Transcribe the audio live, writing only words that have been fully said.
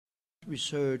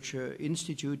research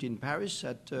institute in Paris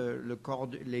at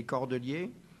Les Cordeliers.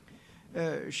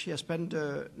 She has spent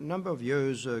a number of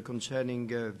years concerning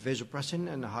vasopressin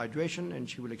and hydration, and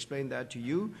she will explain that to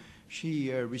you.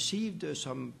 She received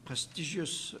some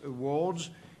prestigious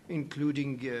awards,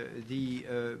 including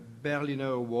the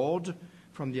Berliner Award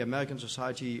from the American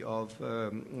Society of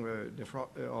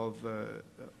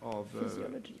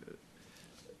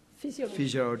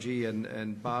Physiology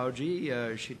and Biology.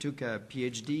 She took a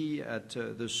PhD at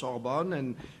the Sorbonne,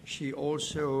 and she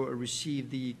also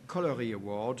received the Collery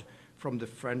Award from the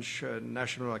French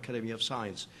National Academy of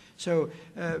Science. So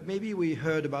maybe we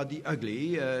heard about the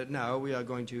ugly. Now we are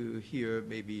going to hear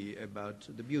maybe about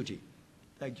the beauty.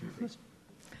 Thank you, Lise.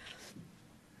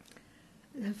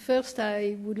 First,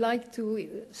 I would like to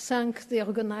thank the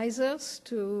organizers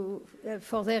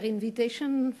for their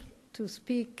invitation to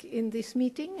speak in this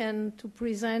meeting and to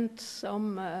present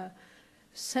some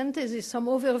synthesis, some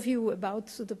overview about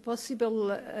the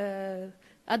possible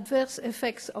adverse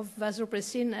effects of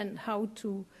vasopressin and how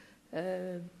to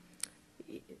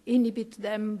inhibit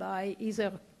them by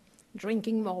either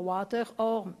drinking more water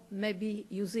or maybe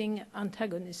using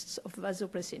antagonists of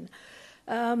vasopressin.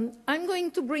 I'm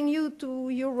going to bring you to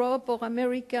Europe or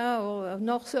America or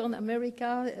Northern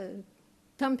America,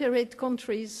 temperate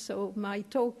countries, so my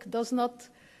talk does not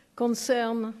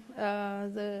concern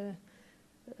the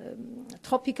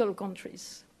tropical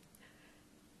countries.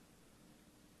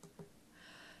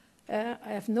 I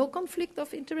have no conflict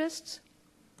of interest,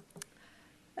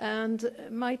 and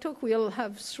my talk will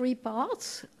have 3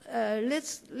 parts.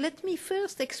 Let me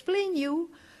first explain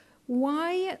you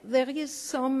why there is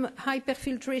some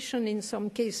hyperfiltration in some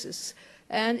cases.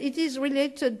 And it is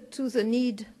related to the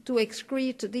need to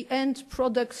excrete the end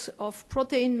products of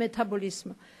protein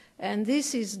metabolism. And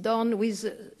this is done with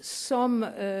some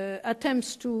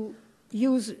attempts to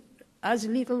use as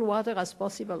little water as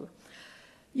possible.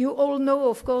 You all know,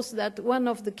 of course, that one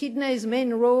of the kidney's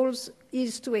main roles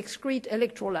is to excrete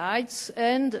electrolytes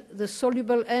and the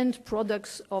soluble end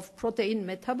products of protein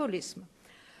metabolism.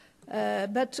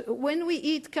 But when we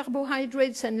eat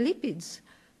carbohydrates and lipids,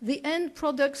 the end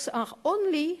products are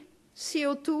only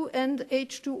CO2 and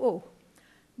H2O.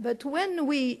 But when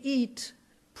we eat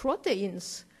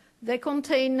proteins, they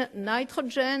contain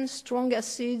nitrogen, strong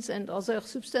acids, and other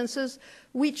substances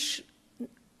which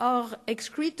are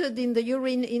excreted in the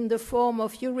urine in the form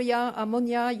of urea,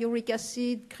 ammonia, uric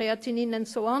acid, creatinine, and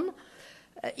so on,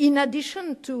 in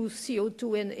addition to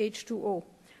CO2 and H2O.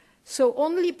 So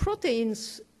only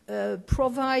proteins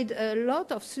provide a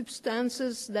lot of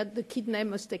substances that the kidney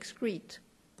must excrete.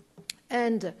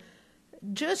 And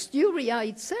just urea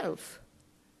itself,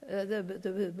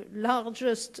 the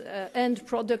largest end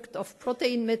product of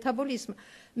protein metabolism,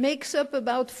 makes up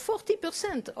about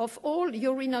 40% of all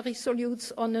urinary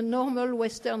solutes on a normal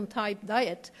Western type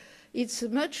diet.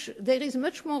 There is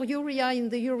much more urea in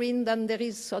the urine than there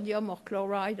is sodium or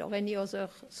chloride or any other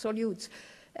solutes.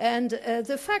 And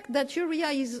the fact that urea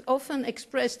is often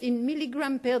expressed in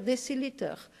milligram per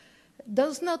deciliter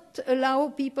does not allow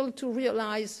people to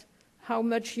realize how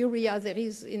much urea there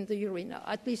is in the urine.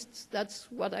 At least that's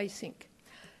what I think.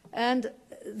 And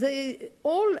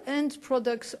all end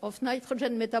products of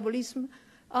nitrogen metabolism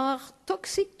are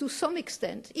toxic to some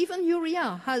extent. Even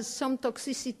urea has some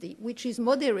toxicity, which is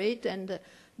moderate and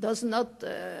has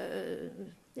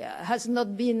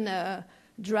not been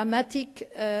dramatic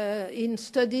in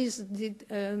studies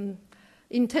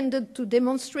intended to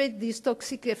demonstrate these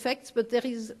toxic effects, but there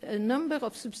is a number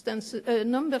of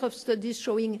studies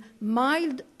showing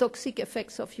mild toxic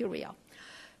effects of urea.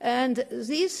 And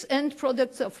these end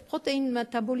products of protein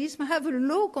metabolism have a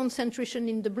low concentration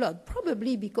in the blood,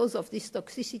 probably because of this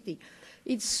toxicity.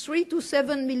 It's 3 to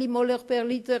 7 millimolar per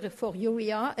liter for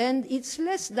urea, and it's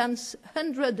less than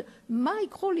 100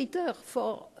 microliter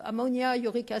for ammonia,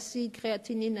 uric acid,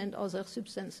 creatinine, and other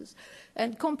substances.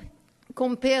 And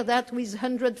compare that with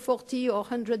 140 or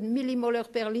 100 millimolar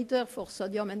per liter for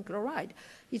sodium and chloride.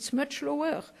 It's much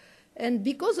lower. And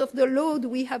because of the load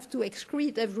we have to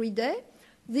excrete every day,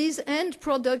 these end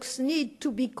products need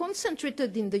to be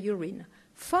concentrated in the urine,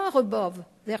 far above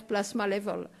their plasma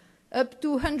level, up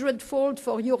to 100-fold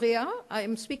for urea. I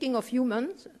am speaking of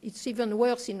humans. It's even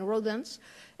worse in rodents,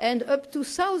 and up to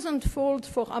 1,000-fold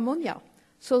for ammonia.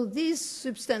 So these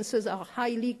substances are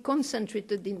highly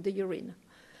concentrated in the urine.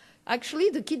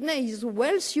 Actually, the kidney is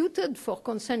well suited for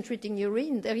concentrating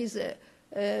urine. There is a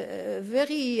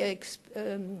very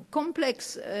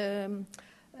complex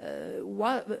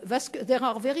there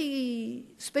are very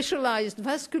specialized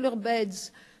vascular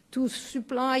beds to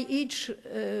supply each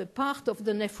part of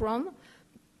the nephron.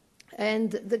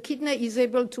 And the kidney is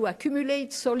able to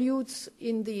accumulate solutes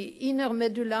in the inner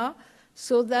medulla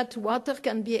so that water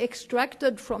can be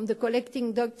extracted from the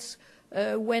collecting ducts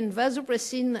when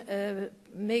vasopressin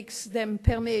makes them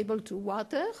permeable to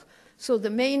water. So the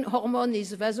main hormone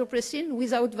is vasopressin.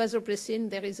 Without vasopressin,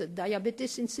 there is a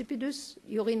diabetes insipidus.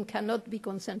 Urine cannot be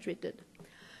concentrated.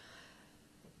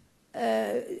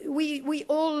 High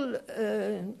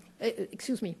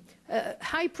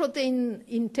protein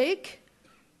intake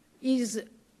is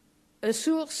a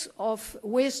source of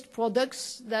waste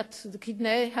products that the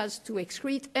kidney has to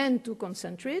excrete and to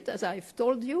concentrate, as I've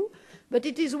told you. But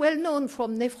it is well known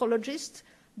from nephrologists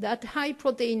that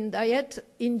high-protein diet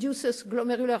induces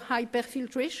glomerular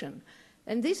hyperfiltration.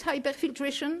 And this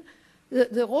hyperfiltration,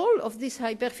 the role of this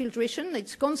hyperfiltration,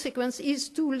 its consequence is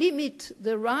to limit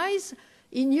the rise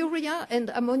in urea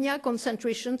and ammonia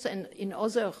concentrations and in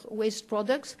other waste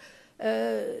products,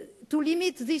 to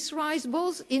limit this rise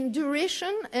both in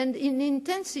duration and in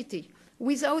intensity.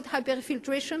 Without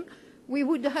hyperfiltration, we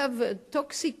would have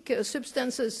toxic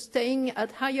substances staying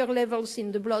at higher levels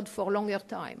in the blood for longer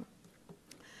time.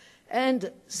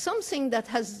 And something that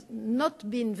has not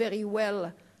been very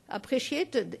well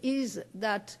appreciated is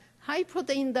that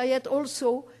high-protein diet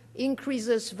also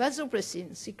increases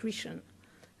vasopressin secretion.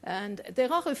 And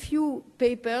there are a few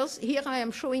papers. Here I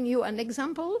am showing you an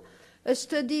example, a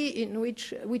study in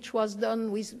which was done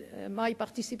with my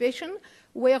participation,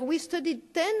 where we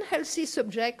studied 10 healthy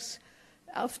subjects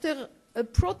after a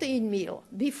protein meal,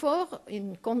 before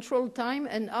in control time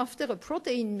and after a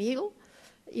protein meal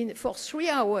for 3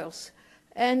 hours.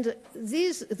 And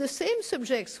the same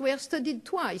subjects were studied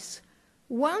twice.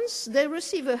 Once they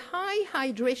receive a high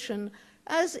hydration,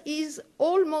 as is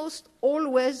almost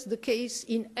always the case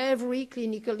in every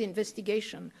clinical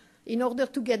investigation, in order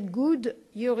to get good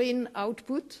urine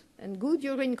output and good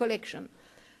urine collection.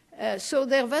 So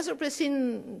their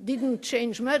vasopressin didn't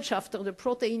change much after the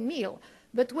protein meal.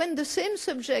 But when the same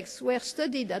subjects were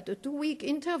studied at a 2-week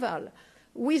interval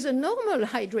with a normal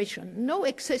hydration, no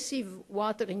excessive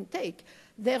water intake,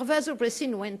 their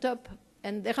vasopressin went up.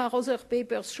 And there are other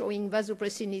papers showing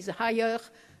vasopressin is higher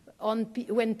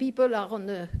when people are on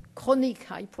a chronic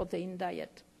high-protein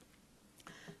diet.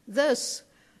 Thus,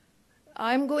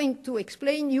 I'm going to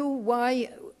explain you why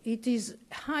it is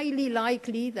highly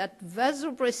likely that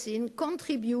vasopressin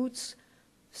contributes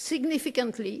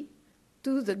significantly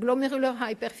to the glomerular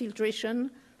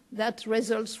hyperfiltration that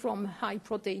results from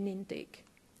high-protein intake.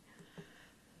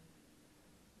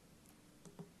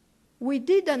 We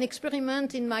did an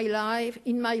experiment in my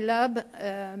lab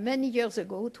many years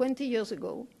ago, 20 years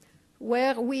ago,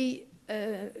 where we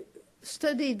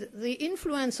studied the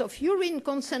influence of urine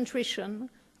concentration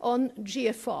on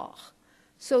GFR.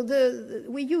 So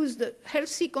we used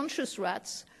healthy conscious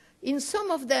rats. In some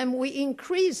of them, we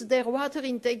increased their water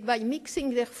intake by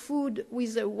mixing their food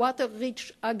with a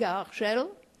water-rich agar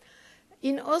gel.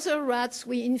 In other rats,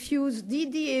 we infused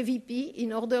DDAVP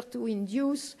in order to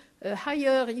induce a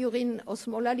higher urine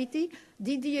osmolality.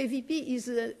 DDAVP is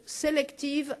a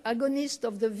selective agonist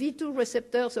of the V2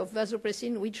 receptors of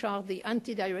vasopressin, which are the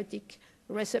antidiuretic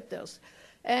receptors.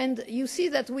 And you see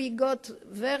that we got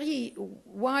very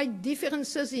wide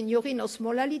differences in urine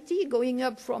osmolality, going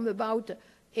up from about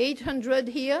 800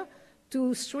 here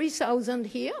to 3,000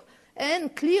 here.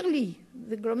 And clearly,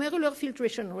 the glomerular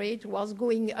filtration rate was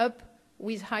going up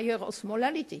with higher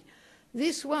osmolality.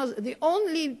 This was the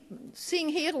only thing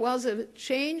here was a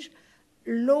change,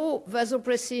 low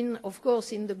vasopressin, of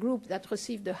course, in the group that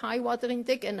received the high water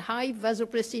intake, and high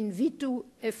vasopressin V2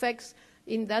 effects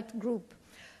in that group.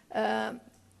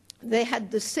 They had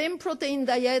the same protein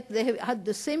diet, they had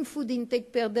the same food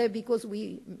intake per day because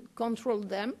we controlled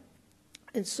them.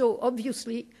 And so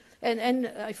obviously, and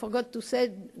I forgot to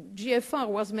say, GFR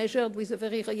was measured with a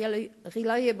very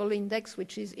reliable index,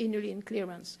 which is inulin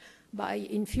clearance, by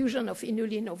infusion of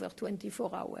inulin over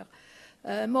 24 hours.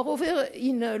 Moreover,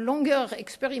 in longer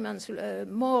experiments,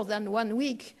 more than 1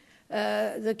 week,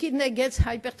 the kidney gets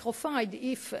hypertrophied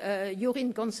if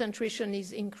urine concentration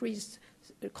is increased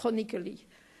chronically.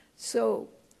 So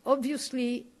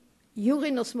obviously,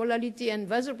 urine osmolality and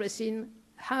vasopressin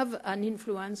have an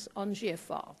influence on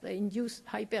GFR. They induce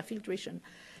hyperfiltration.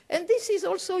 And this is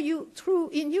also true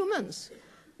in humans.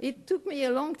 It took me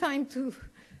a long time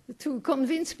to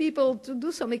convince people to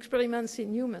do some experiments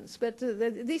in humans. But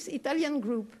this Italian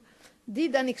group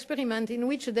did an experiment in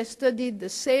which they studied the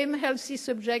same healthy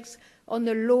subjects on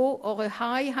a low or a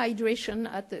high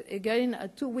hydration at, again, a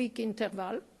 2-week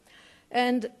interval.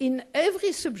 And in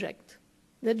every subject,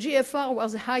 the GFR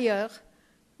was higher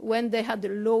when they had a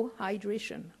low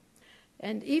hydration.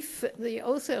 And if the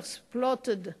authors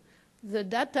plotted the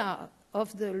data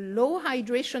of the low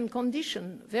hydration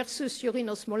condition versus urine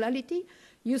osmolality,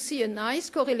 you see a nice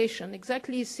correlation,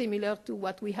 exactly similar to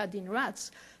what we had in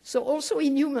rats. So also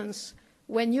in humans,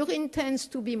 when urine tends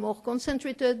to be more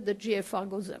concentrated, the GFR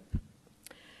goes up.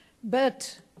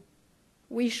 But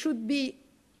we should be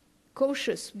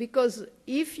cautious, because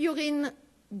if urine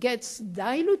gets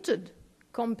diluted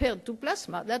compared to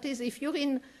plasma, that is, if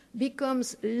urine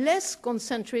becomes less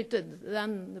concentrated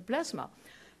than the plasma,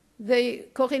 the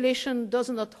correlation does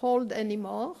not hold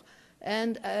anymore.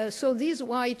 And so these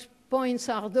white points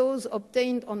are those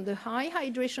obtained on the high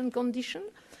hydration condition.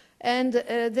 And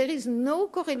there is no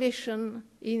correlation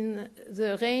in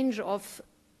the range of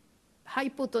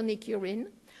hypotonic urine.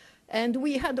 And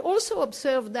we had also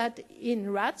observed that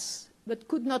in rats, but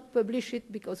could not publish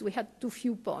it because we had too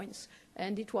few points,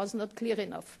 and it was not clear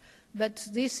enough. But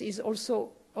this is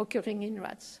also occurring in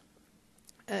rats.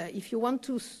 If you want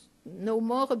to know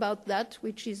more about that,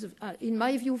 which is, in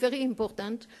my view, very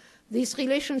important, this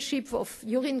relationship of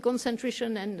urine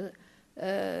concentration and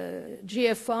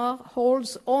GFR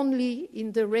holds only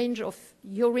in the range of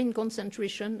urine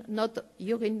concentration, not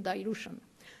urine dilution.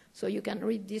 So you can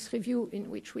read this review in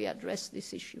which we address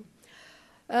this issue.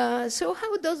 So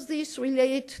how does this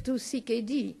relate to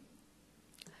CKD?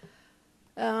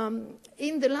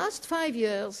 In the last 5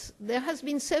 years, there has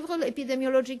been several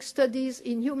epidemiologic studies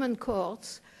in human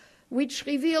cohorts which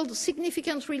revealed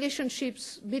significant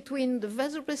relationships between the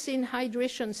vasopressin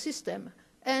hydration system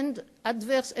and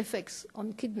adverse effects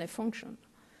on kidney function.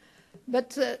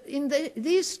 But in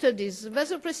these studies,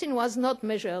 vasopressin was not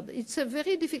measured. It's a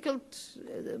very difficult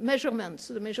measurement,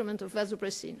 the measurement of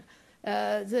vasopressin.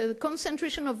 The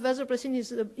concentration of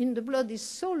vasopressin in the blood is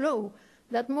so low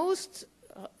that most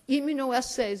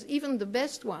immunoassays, even the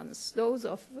best ones, those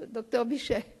of Dr.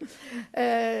 Bichet,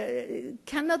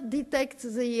 cannot detect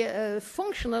the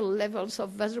functional levels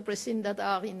of vasopressin that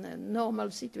are in a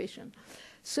normal situation.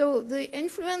 So the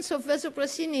influence of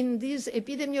vasopressin in these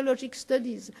epidemiologic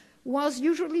studies was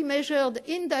usually measured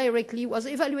indirectly, was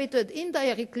evaluated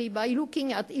indirectly by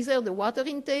looking at either the water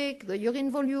intake, the urine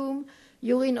volume,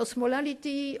 urine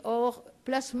osmolality, or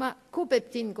plasma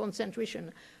copeptin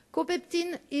concentration.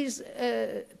 Copeptin is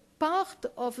part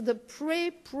of the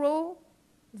pre-pro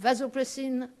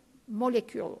vasopressin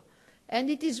molecule, and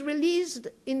it is released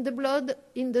in the blood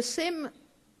in the same,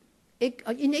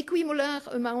 in equimolar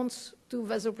amounts to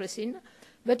vasopressin,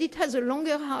 but it has a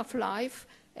longer half-life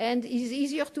and is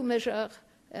easier to measure,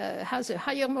 has a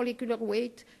higher molecular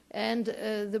weight, and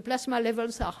the plasma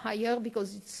levels are higher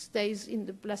because it stays in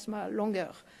the plasma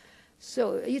longer.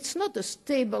 So it's not a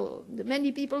stable,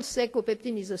 many people say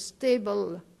copeptin is a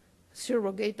stable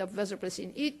surrogate of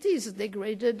vasopressin. It is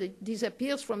degraded, it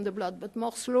disappears from the blood, but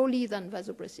more slowly than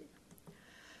vasopressin.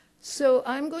 So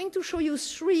I'm going to show you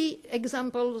 3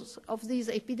 examples of these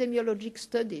epidemiologic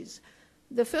studies.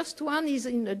 The first one is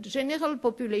in a general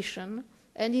population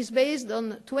and is based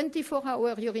on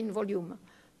 24-hour urine volume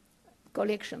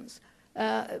collections.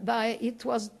 It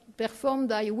was performed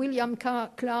by William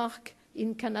Clark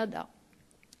in Canada.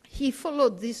 He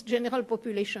followed this general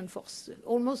population for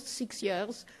almost 6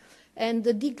 years, and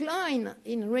the decline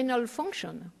in renal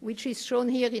function, which is shown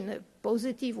here in a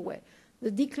positive way,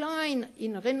 the decline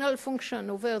in renal function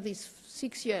over these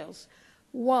 6 years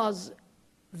was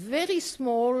very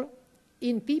small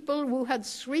in people who had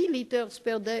 3 liters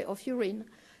per day of urine,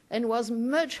 and was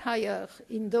much higher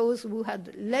in those who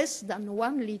had less than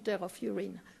 1 liter of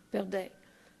urine per day.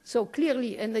 So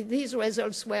clearly, and these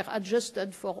results were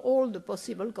adjusted for all the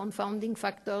possible confounding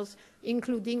factors,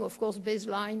 including, of course,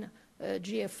 baseline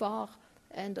GFR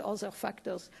and other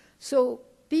factors. So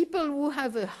people who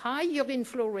have a high urine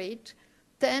flow rate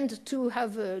tend to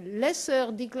have a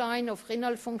lesser decline of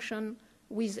renal function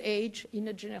with age in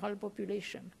a general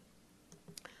population.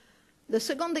 The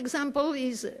second example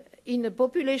is in a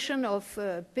population of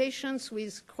patients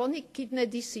with chronic kidney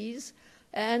disease,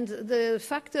 and the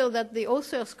factor that the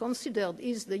authors considered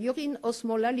is the urine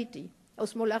osmolarity.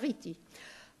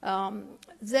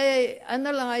 They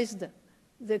analyzed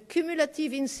the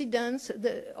cumulative incidence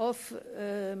of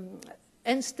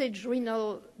end-stage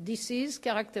renal disease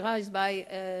characterized by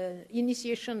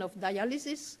initiation of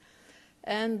dialysis,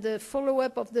 and the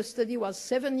follow-up of the study was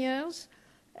 7 years.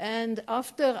 And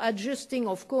after adjusting,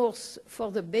 of course,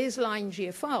 for the baseline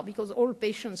GFR, because all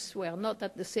patients were not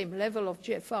at the same level of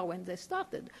GFR when they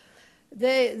started,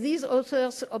 these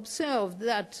authors observed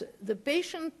that the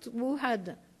patient who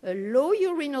had a low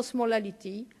urine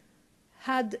osmolality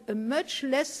had a much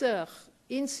lesser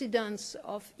incidence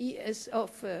of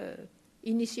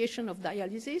initiation of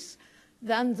dialysis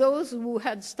than those who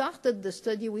had started the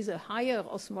study with a higher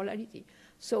osmolality.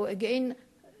 So again,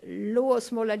 low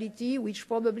osmolality, which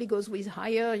probably goes with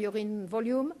higher urine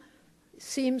volume,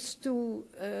 seems to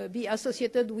be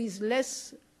associated with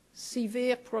less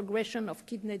severe progression of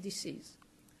kidney disease.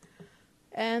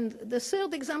 And the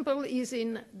third example is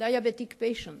in diabetic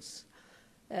patients.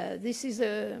 This is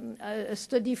a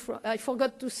study from, I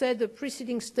forgot to say the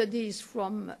preceding study is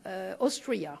from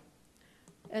Austria.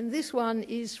 And this one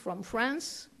is from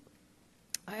France.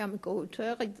 I am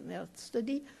co-author in that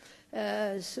study.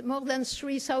 More than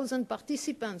 3,000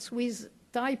 participants with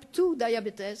type 2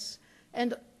 diabetes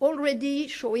and already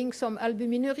showing some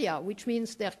albuminuria, which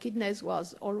means their kidneys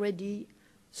was already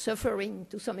suffering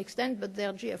to some extent, but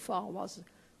their GFR was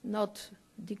not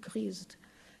decreased.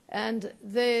 And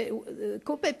the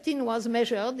copeptin was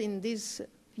measured in these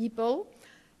people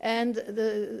and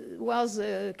was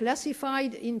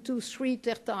classified into 3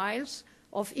 tertiles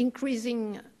of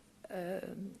increasing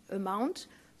amount.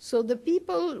 So the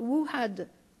people who had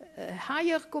a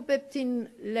higher copeptin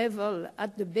level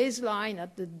at the baseline,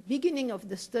 at the beginning of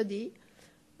the study,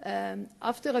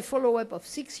 after a follow-up of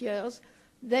 6 years,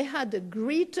 they had a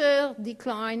greater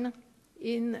decline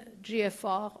in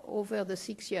GFR over the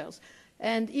 6 years.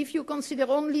 And if you consider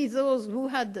only those who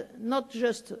had not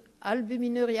just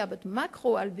albuminuria but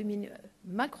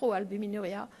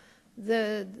macroalbuminuria,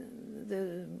 the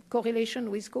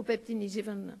correlation with copeptin is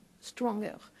even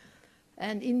stronger.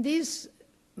 And in these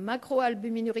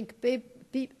macroalbuminuric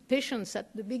patients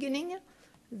at the beginning,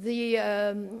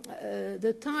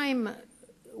 the time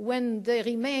when they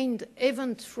remained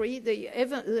event-free,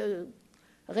 the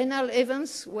renal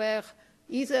events were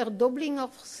either doubling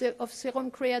of serum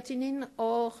creatinine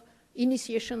or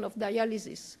initiation of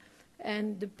dialysis.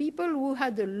 And the people who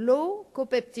had a low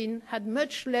copeptin had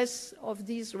much less of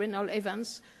these renal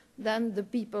events than the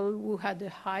people who had a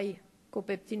high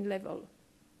copeptin level.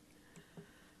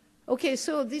 Okay,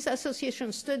 so these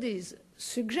association studies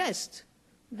suggest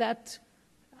that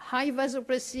high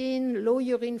vasopressin, low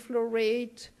urine flow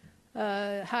rate,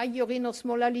 high urine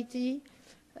osmolality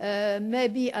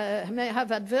may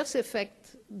have adverse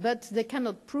effects, but they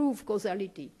cannot prove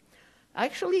causality.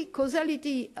 Actually,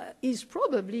 causality is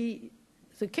probably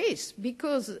the case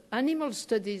because animal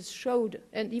studies showed,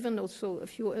 and even also a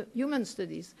few human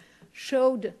studies,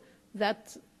 showed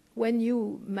that when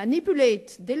you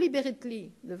manipulate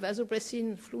deliberately the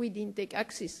vasopressin fluid intake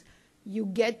axis, you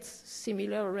get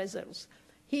similar results.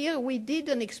 Here we did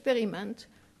an experiment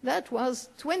that was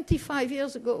 25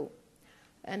 years ago.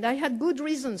 And I had good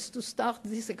reasons to start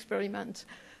this experiment.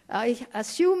 I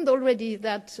assumed already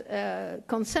that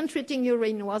concentrating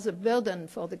urine was a burden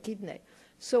for the kidney.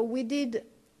 So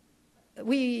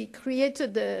we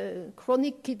created a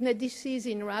chronic kidney disease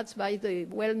in rats by the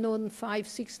well-known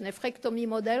 5-6 nephrectomy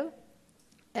model.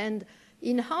 And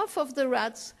in half of the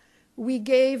rats, we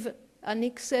gave an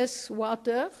excess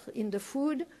water in the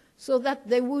food so that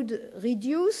they would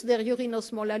reduce their urine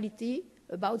osmolality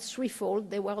about threefold.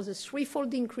 There was a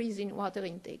threefold increase in water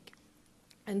intake.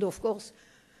 And of course,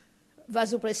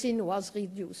 vasopressin was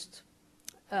reduced.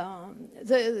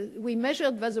 We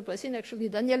measured vasopressin, actually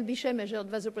Daniel Bichet measured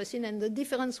vasopressin, and the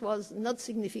difference was not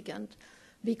significant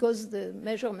because the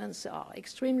measurements are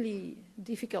extremely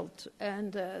difficult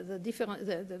and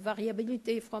the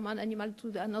variability from an animal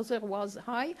to another was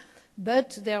high,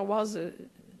 but there was a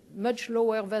much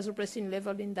lower vasopressin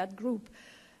level in that group.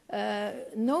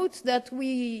 Note that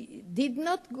we did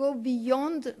not go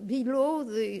below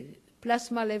the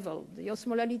plasma level. The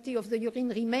osmolality of the urine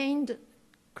remained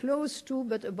close to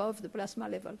but above the plasma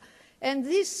level. And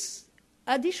this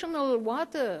additional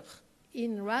water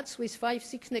in rats with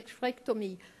 5-6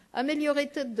 nephrectomy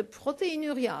ameliorated the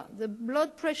proteinuria, the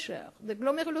blood pressure, the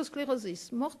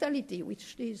glomerulosclerosis, mortality,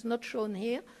 which is not shown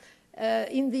here,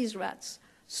 in these rats.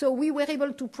 So we were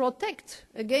able to protect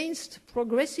against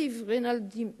progressive renal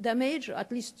damage,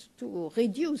 at least to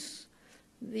reduce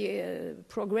the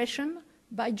progression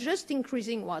by just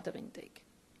increasing water intake.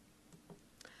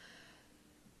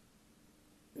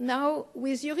 Now,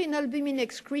 with urine albumin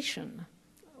excretion,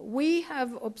 we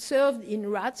have observed in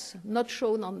rats, not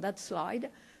shown on that slide,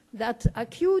 that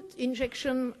acute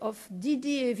injection of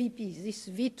DDAVP, this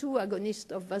V2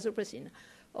 agonist of vasopressin,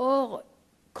 or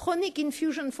chronic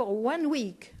infusion for 1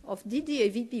 week of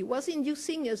DDAVP was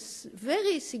inducing a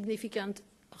very significant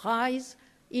rise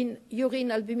in urine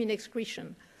albumin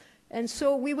excretion. And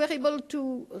so we were able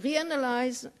to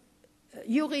reanalyze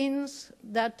urines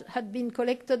that had been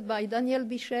collected by Daniel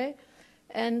Bichet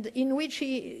and in which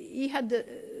he had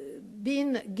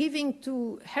been giving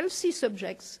to healthy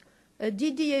subjects a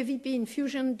DDAVP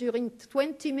infusion during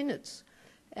 20 minutes.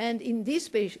 And in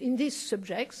these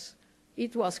subjects,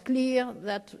 it was clear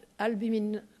that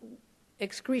albumin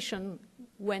excretion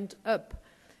went up.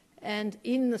 And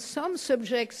in some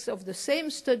subjects of the same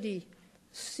study,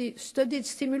 studied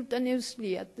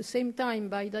simultaneously at the same time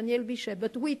by Daniel Bichet,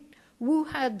 but who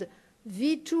had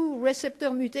V2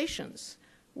 receptor mutations,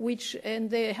 and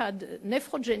they had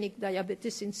nephrogenic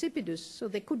diabetes insipidus, so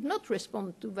they could not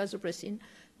respond to vasopressin,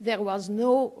 there was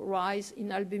no rise in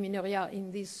albuminuria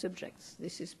in these subjects.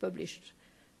 This is published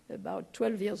about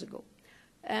 12 years ago.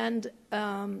 And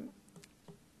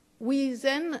we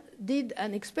then did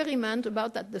an experiment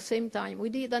about at the same time. We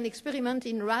did an experiment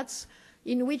in rats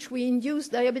in which we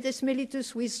induced diabetes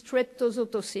mellitus with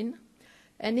streptozotocin.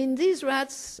 And in these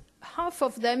rats, half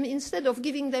of them, instead of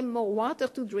giving them more water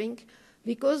to drink,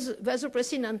 because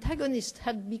vasopressin antagonist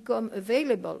had become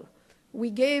available, we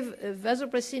gave a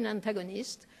vasopressin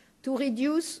antagonist to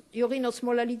reduce urine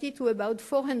osmolality to about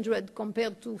 400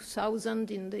 compared to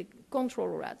 1,000 in the control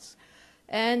rats.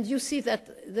 And you see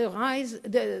that the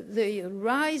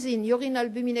rise in urine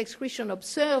albumin excretion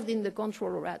observed in the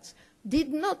control rats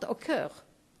did not occur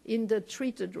in the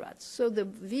treated rats. So the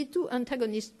V2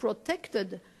 antagonist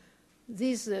protected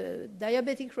these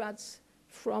diabetic rats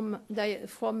from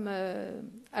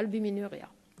albuminuria.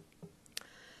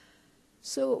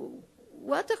 So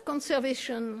water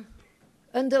conservation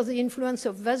under the influence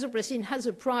of vasopressin has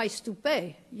a price to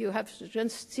pay. You have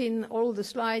just seen all the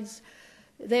slides.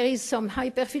 There is some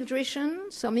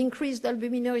hyperfiltration, some increased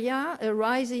albuminuria, a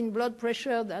rise in blood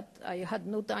pressure that I had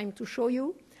no time to show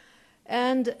you.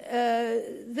 And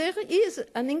there is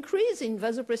an increase in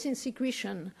vasopressin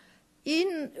secretion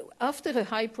after a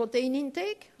high protein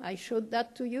intake. I showed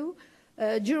that to you.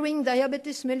 During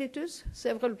diabetes mellitus,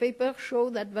 several papers show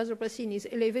that vasopressin is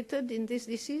elevated in this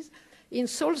disease. In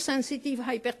salt-sensitive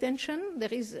hypertension,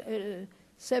 there is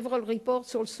several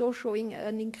reports also showing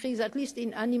an increase, at least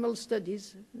in animal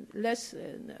studies, less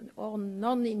or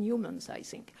none in humans, I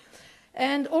think.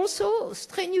 And also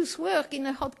strenuous work in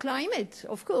a hot climate,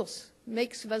 of course,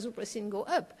 makes vasopressin go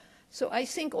up. So I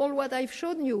think all what I've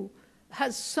shown you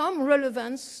has some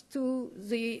relevance to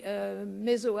the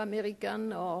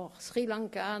Mesoamerican or Sri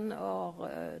Lankan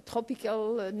or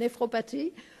tropical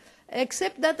nephropathy,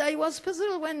 except that I was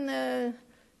puzzled when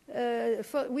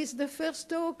with the first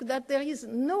talk that there is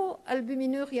no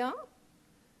albuminuria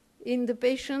in the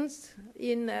patients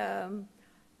in the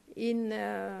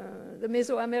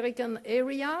Mesoamerican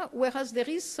area, whereas there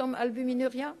is some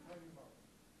albuminuria.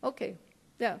 Okay,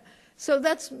 yeah. So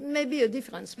that's maybe a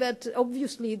difference, but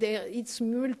obviously it's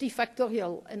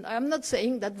multifactorial. And I'm not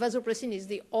saying that vasopressin is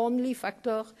the only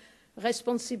factor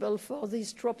responsible for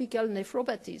these tropical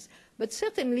nephropathies. But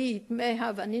certainly it may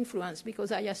have an influence,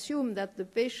 because I assume that the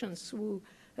patients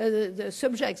the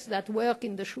subjects that work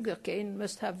in the sugarcane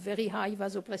must have very high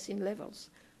vasopressin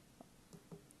levels.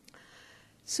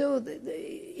 So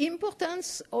the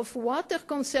importance of water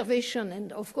conservation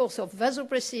and, of course, of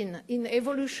vasopressin in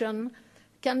evolution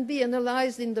can be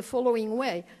analyzed in the following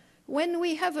way. When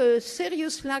we have a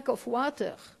serious lack of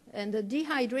water and a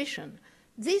dehydration,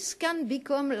 this can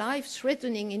become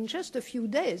life-threatening in just a few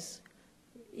days.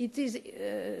 It is,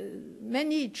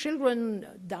 many children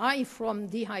die from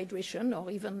dehydration,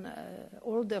 or even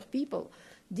older people.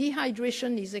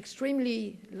 Dehydration is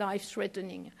extremely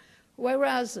life-threatening.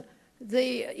 Whereas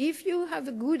if you have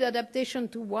a good adaptation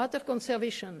to water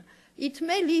conservation, it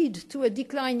may lead to a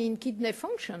decline in kidney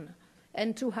function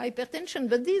and to hypertension,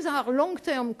 but these are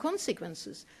long-term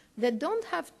consequences that don't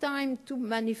have time to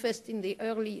manifest in the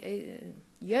early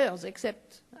years,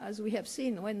 except, as we have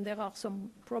seen, when there are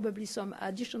probably some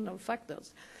additional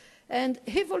factors. And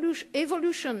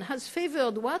evolution has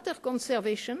favored water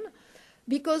conservation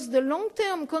because the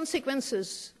long-term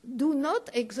consequences do not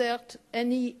exert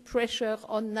any pressure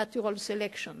on natural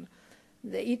selection.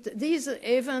 These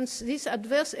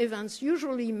adverse events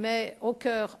usually may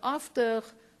occur after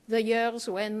the years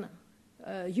when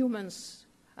humans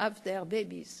have their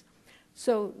babies.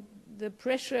 So the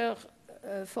pressure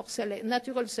for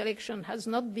natural selection has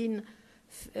not been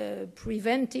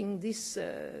preventing this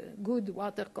good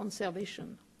water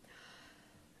conservation.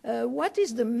 What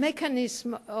is the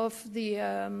mechanism of the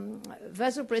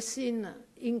vasopressin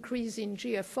increase in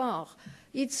GFR?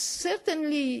 It's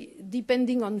certainly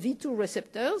depending on V2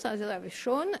 receptors, as I've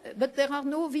shown, but there are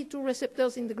no V2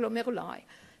 receptors in the glomeruli.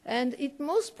 And it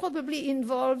most probably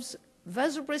involves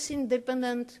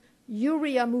vasopressin-dependent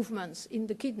urea movements in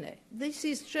the kidney. This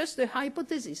is just a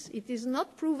hypothesis. It is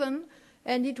not proven,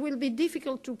 and it will be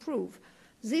difficult to prove.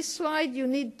 This slide you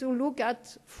need to look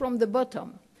at from the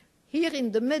bottom. Here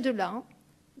in the medulla,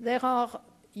 there are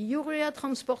urea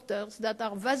transporters that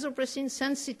are vasopressin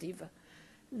sensitive.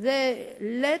 They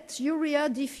let urea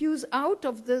diffuse out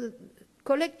of the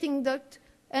collecting duct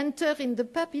enter in the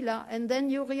papilla, and then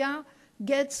urea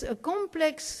gets a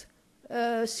complex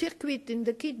circuit in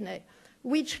the kidney,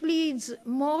 which leads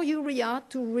more urea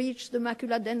to reach the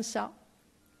macula densa.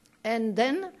 And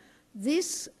then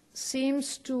this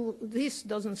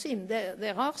doesn't seem,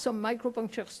 there are some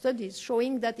micropuncture studies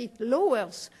showing that it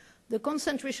lowers the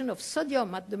concentration of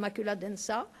sodium at the macula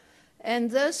densa,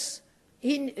 and thus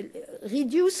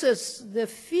reduces the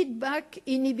feedback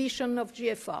inhibition of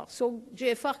GFR. So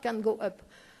GFR can go up.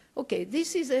 Okay,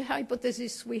 this is a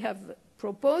hypothesis we have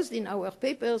proposed in our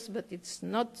papers, but it's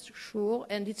not sure,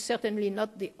 and it's certainly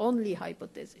not the only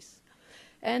hypothesis.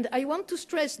 And I want to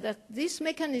stress that this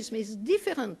mechanism is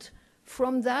different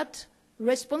from that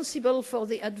responsible for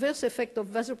the adverse effect of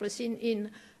vasopressin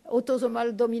in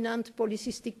autosomal dominant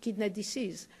polycystic kidney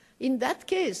disease. In that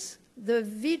case, the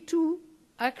V2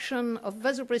 action of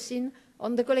vasopressin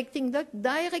on the collecting duct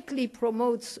directly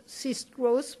promotes cyst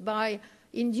growth by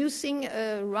inducing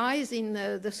a rise in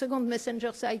the second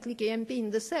messenger cyclic AMP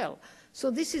in the cell. So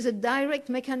this is a direct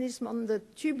mechanism on the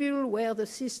tubule where the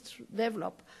cysts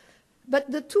develop.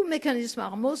 But the two mechanisms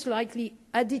are most likely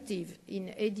additive in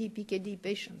AD-PKD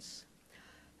patients.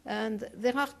 And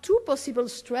there are two possible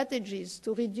strategies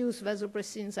to reduce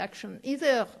vasopressin's action,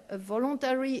 either a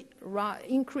voluntary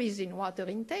increase in water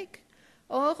intake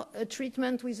or a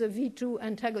treatment with a V2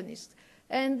 antagonist.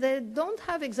 And they don't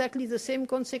have exactly the same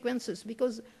consequences,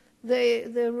 because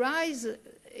the rise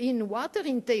in water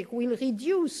intake will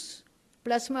reduce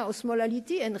plasma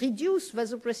osmolality and reduce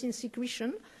vasopressin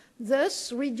secretion,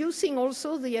 thus reducing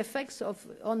also the effects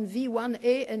on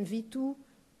V1A and V2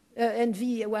 and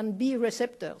V1B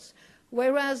receptors.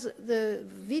 Whereas the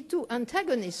V2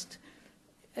 antagonist,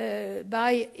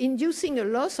 by inducing a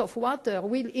loss of water,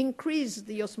 will increase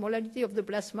the osmolality of the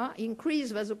plasma,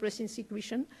 increase vasopressin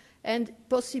secretion, and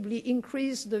possibly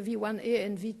increase the V1A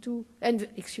and V1A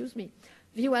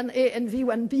and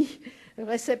V1B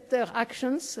receptor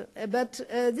actions. But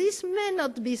this may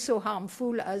not be so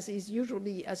harmful as is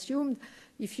usually assumed.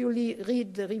 If you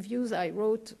read the reviews I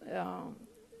wrote,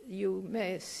 you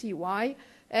may see why.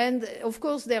 And of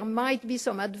course, there might be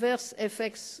some adverse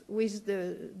effects with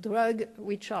the drug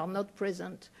which are not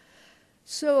present.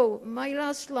 So my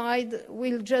last slide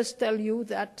will just tell you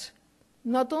that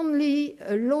not only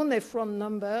a low nephron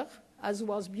number, as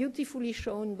was beautifully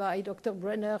shown by Dr.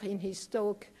 Brenner in his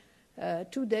talk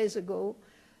 2 days ago,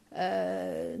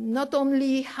 not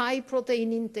only high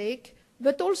protein intake,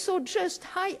 but also just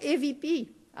high AVP,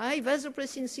 high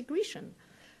vasopressin secretion,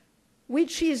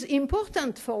 which is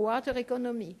important for water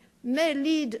economy, may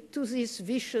lead to this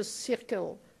vicious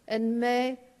circle and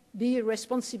may be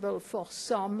responsible for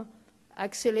some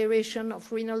acceleration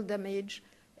of renal damage,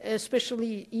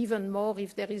 especially even more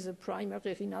if there is a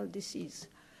primary renal disease.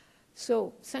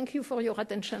 So thank you for your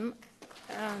attention.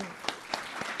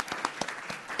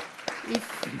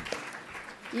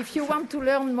 If you want to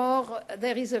learn more,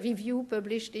 there is a review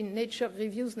published in Nature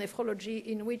Reviews Nephrology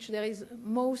in which there is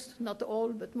most, not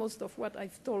all, but most of what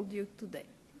I've told you today.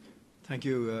 Thank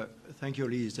you,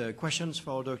 Lise. Questions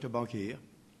for Dr. Bankir?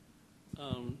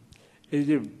 Is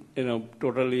it,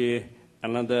 totally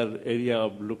another area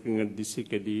of looking at the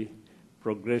CKD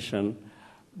progression,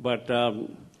 but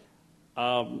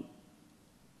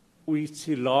we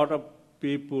see a lot of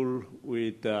people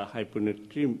with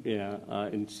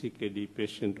hyponatremia in CKD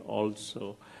patient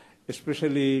also,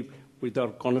 especially with our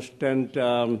constant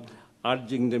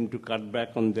urging them to cut back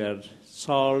on their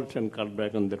salt and cut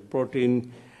back on their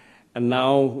protein. And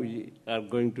now we are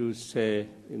going to say,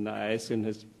 ISN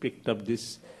has picked up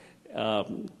this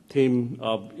theme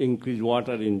of increased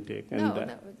water intake.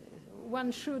 And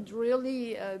one should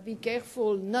really be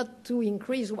careful not to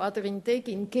increase water intake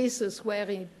in cases where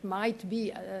it might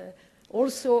be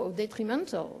also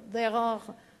detrimental. There are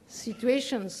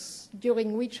situations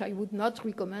during which I would not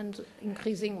recommend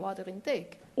increasing water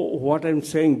intake. What I'm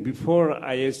saying, before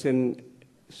ISN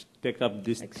take up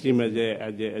this theme as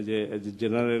a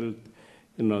general,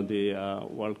 the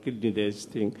World Kidney Days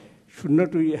thing, should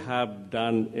not we have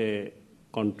done a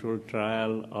controlled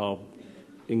trial of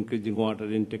increasing water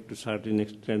intake to a certain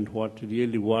extent, what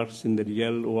really works in the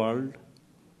real world?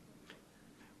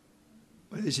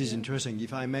 Well, this is interesting.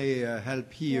 If I may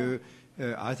help here,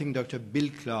 I think Dr. Bill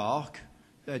Clark,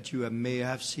 that you may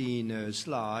have seen a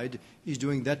slide, is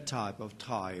doing that type of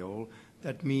trial.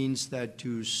 That means that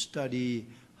to study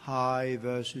high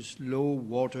versus low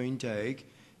water intake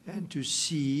and to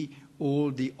see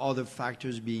all the other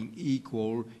factors being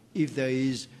equal, if there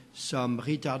is some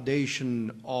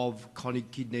retardation of chronic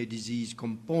kidney disease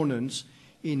components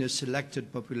in a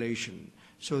selected population.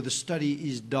 So the study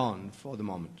is done for the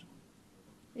moment.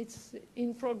 It's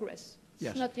in progress.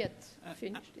 Yes. Not yet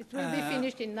finished. It will be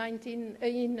finished in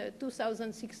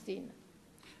 2016.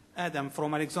 Adam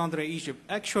from Alexandria, Egypt.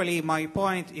 Actually, my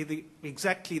point is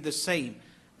exactly the same.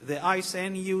 The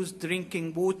INSERM used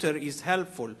drinking water is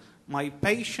helpful. My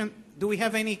patient, do we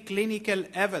have any clinical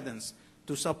evidence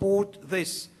to support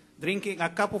this? Drinking a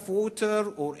cup of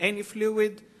water or any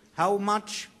fluid, how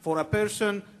much for a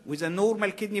person with a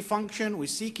normal kidney function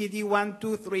with CKD 1,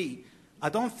 2, 3? I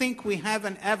don't think we have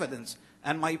an evidence.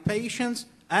 And my patients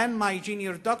and my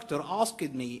junior doctor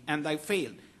asked me, and I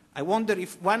failed. I wonder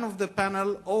if one of the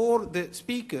panel or the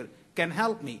speaker can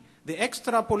help me. The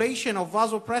extrapolation of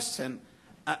vasopressin,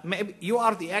 maybe you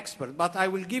are the expert, but I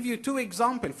will give you two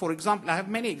examples. For example, I have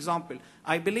many examples.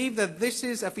 I believe that this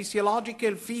is a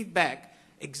physiological feedback,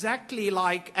 exactly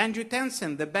like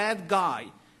angiotensin, the bad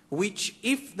guy, which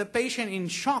if the patient in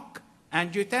shock,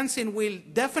 angiotensin will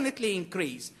definitely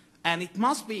increase, and it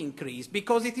must be increased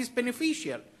because it is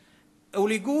beneficial.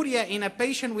 Oliguria in a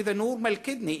patient with a normal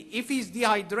kidney, if he's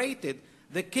dehydrated,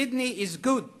 the kidney is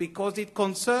good because it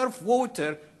conserves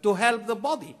water to help the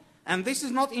body. And this is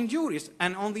not injurious.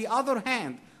 And on the other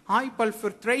hand,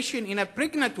 hyperfiltration in a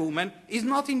pregnant woman is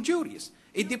not injurious.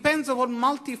 It depends on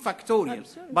multifactorial.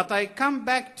 Absolutely. But I come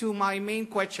back to my main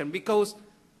question because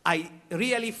I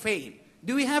really fail.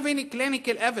 Do we have any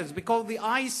clinical evidence? Because the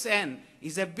INSERM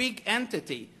is a big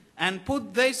entity, and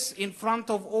put this in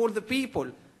front of all the people,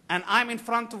 and I'm in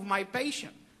front of my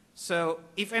patient. So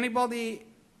if anybody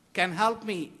can help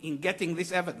me in getting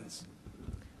this evidence.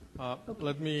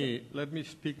 Let me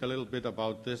speak a little bit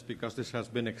about this because this has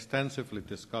been extensively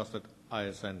discussed at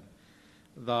INSERM.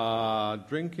 The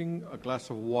drinking a glass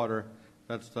of water,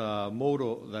 that's the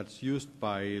motto that's used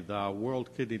by the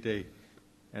World Kidney Day,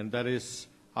 and that is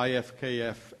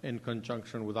IFKF in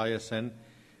conjunction with INSERM,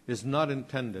 is not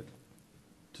intended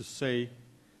to say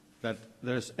that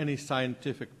there's any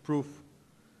scientific proof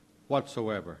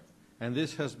whatsoever. And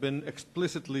this has been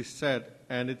explicitly said,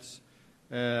 and it's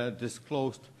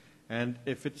disclosed. And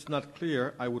if it's not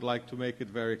clear, I would like to make it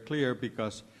very clear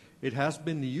because it has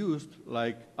been used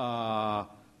like a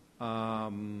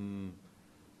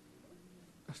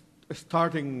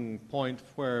starting point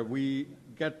where we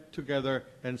get together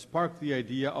and spark the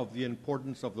idea of the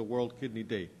importance of the World Kidney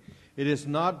Day. It has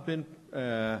not been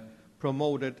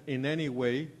promoted in any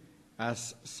way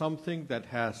as something that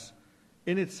has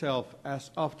in itself, as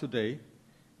of today,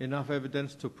 enough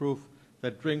evidence to prove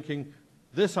that drinking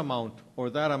this amount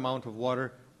or that amount of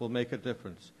water will make a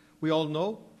difference. We all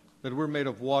know that we're made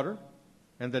of water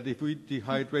and that if we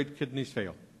dehydrate, kidneys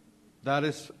fail. That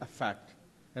is a fact,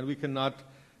 and we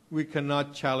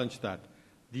cannot challenge that.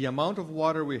 The amount of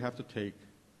water we have to take,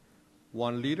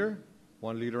 1 liter,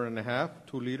 1.5 liters,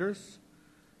 2 liters,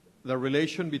 the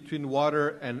relation between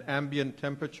water and ambient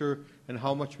temperature and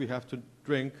how much we have to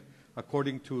drink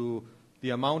according to the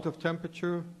amount of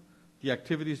temperature, the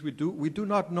activities we do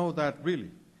not know that really.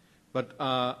 But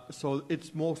so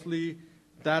it's mostly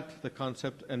that, the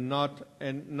concept, and not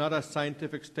a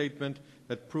scientific statement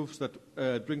that proves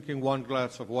that drinking 1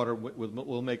 glass of water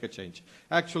will make a change.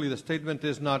 Actually, the statement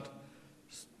is not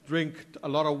drink a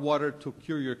lot of water to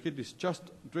cure your kidneys, just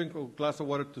drink a glass of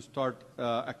water to start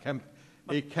a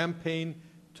campaign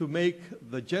to make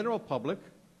the general public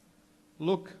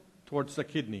look towards the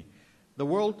kidney. The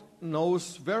world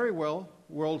knows very well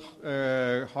World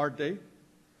Heart Day,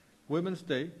 Women's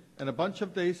Day, and a bunch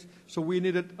of days, so we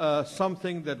needed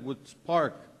something that would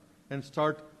spark and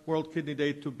start World Kidney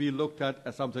Day to be looked at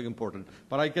as something important.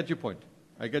 But I get your point.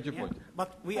 Point.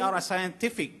 But we are a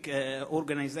scientific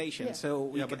organization, so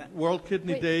we but World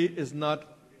Kidney Day is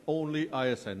not only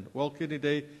INSERM. World Kidney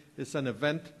Day is an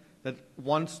event that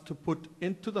wants to put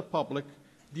into the public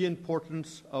the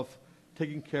importance of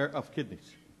taking care of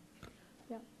kidneys.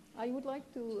 Yeah, I would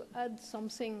like to add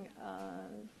something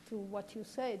to what you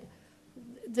said.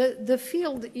 The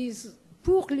field is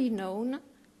poorly known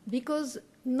because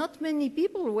not many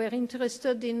people were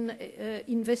interested in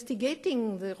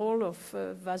investigating the role of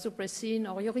vasopressin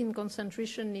or urine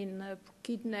concentration in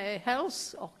kidney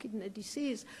health or kidney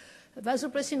disease.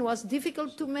 Vasopressin was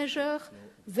difficult to measure.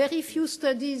 Very few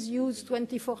studies use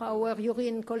 24-hour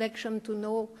urine collection to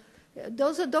know.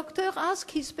 Does a doctor ask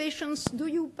his patients, do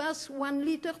you pass 1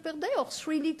 liter per day or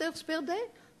 3 liters per day?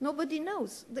 Nobody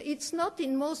knows. It's not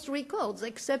in most records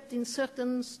except in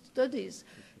certain studies.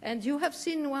 And you have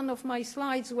seen one of my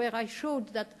slides where I showed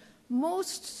that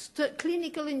most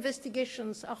clinical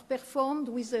investigations are performed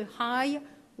with a high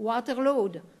water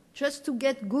load just to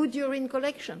get good urine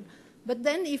collection. But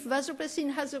then if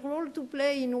vasopressin has a role to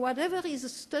play in whatever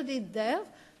is studied there,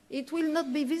 it will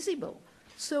not be visible.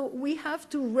 So we have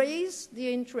to raise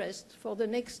the interest for the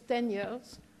next 10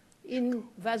 years in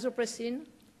vasopressin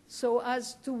so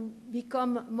as to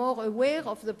become more aware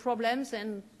of the problems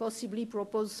and possibly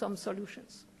propose some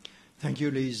solutions. Thank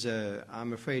you, Lise.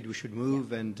 I'm afraid we should move,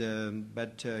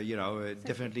 but you know,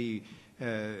 definitely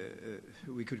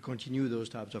we could continue those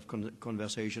types of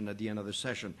conversation at the end of the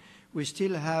session. We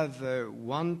still have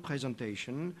one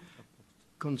presentation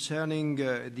concerning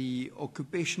the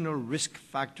occupational risk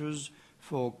factors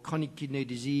for chronic kidney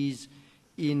disease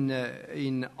in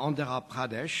Andhra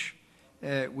Pradesh,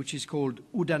 which is called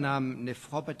Udanam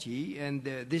nephropathy, and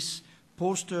this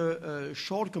poster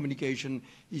short communication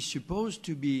is supposed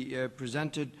to be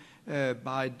presented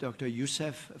by Dr.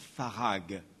 Youssef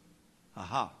Farag.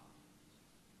 Aha.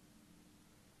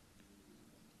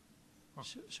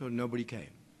 So nobody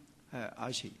came.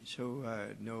 I see. So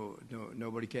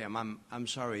nobody came. I'm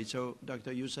sorry. So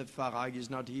Dr. Youssef Farag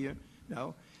is not here.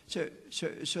 No.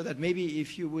 So that maybe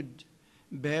if you would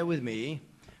bear with me,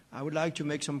 I would like to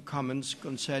make some comments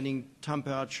concerning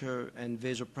temperature and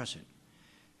vasopressin.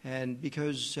 And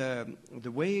because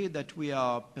the way that we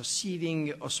are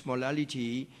perceiving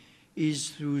osmolality is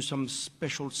through some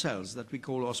special cells that we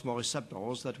call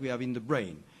osmoreceptors that we have in the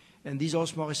brain. And these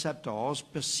osmoreceptors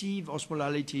perceive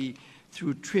osmolality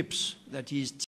through TRIPS, that is